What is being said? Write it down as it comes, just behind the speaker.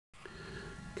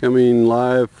Coming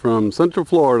live from Central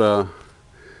Florida,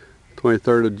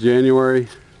 23rd of January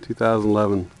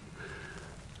 2011.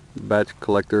 Batch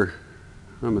collector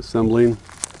I'm assembling.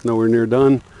 It's nowhere near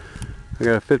done. I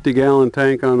got a 50-gallon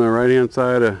tank on the right hand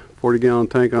side, a 40-gallon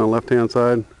tank on the left hand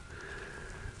side.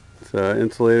 It's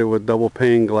insulated with double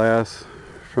pane glass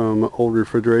from old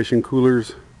refrigeration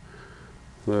coolers.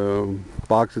 The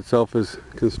box itself is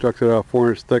constructed out of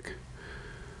 4-inch thick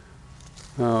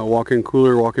walk-in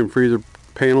cooler, walk-in freezer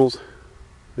panels.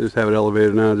 I just have it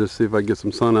elevated now just to see if I can get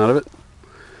some sun out of it.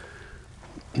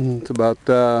 It's about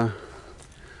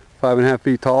 5.5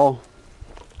 feet tall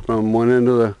from one end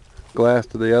of the glass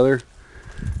to the other,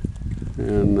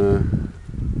 and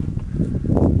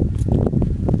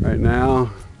right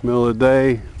now, middle of the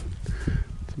day,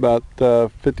 it's about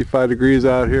 55 degrees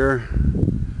out here.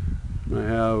 I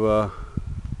have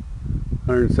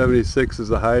 176 is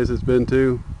the highest it's been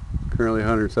to, currently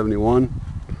 171.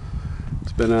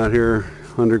 It's been out here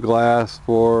under glass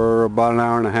for about an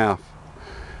hour and a half.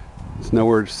 It's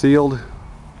nowhere sealed,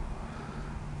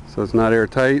 so it's not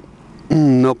airtight.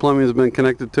 No plumbing has been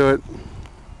connected to it.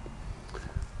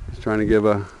 Just trying to give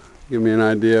me an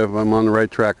idea if I'm on the right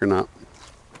track or not.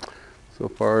 So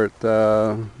far it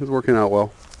is working out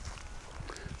well.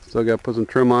 Still got to put some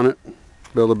trim on it,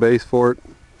 build a base for it.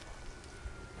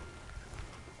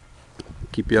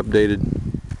 Keep you updated.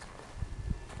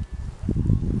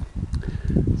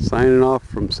 Signing off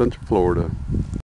from Central Florida.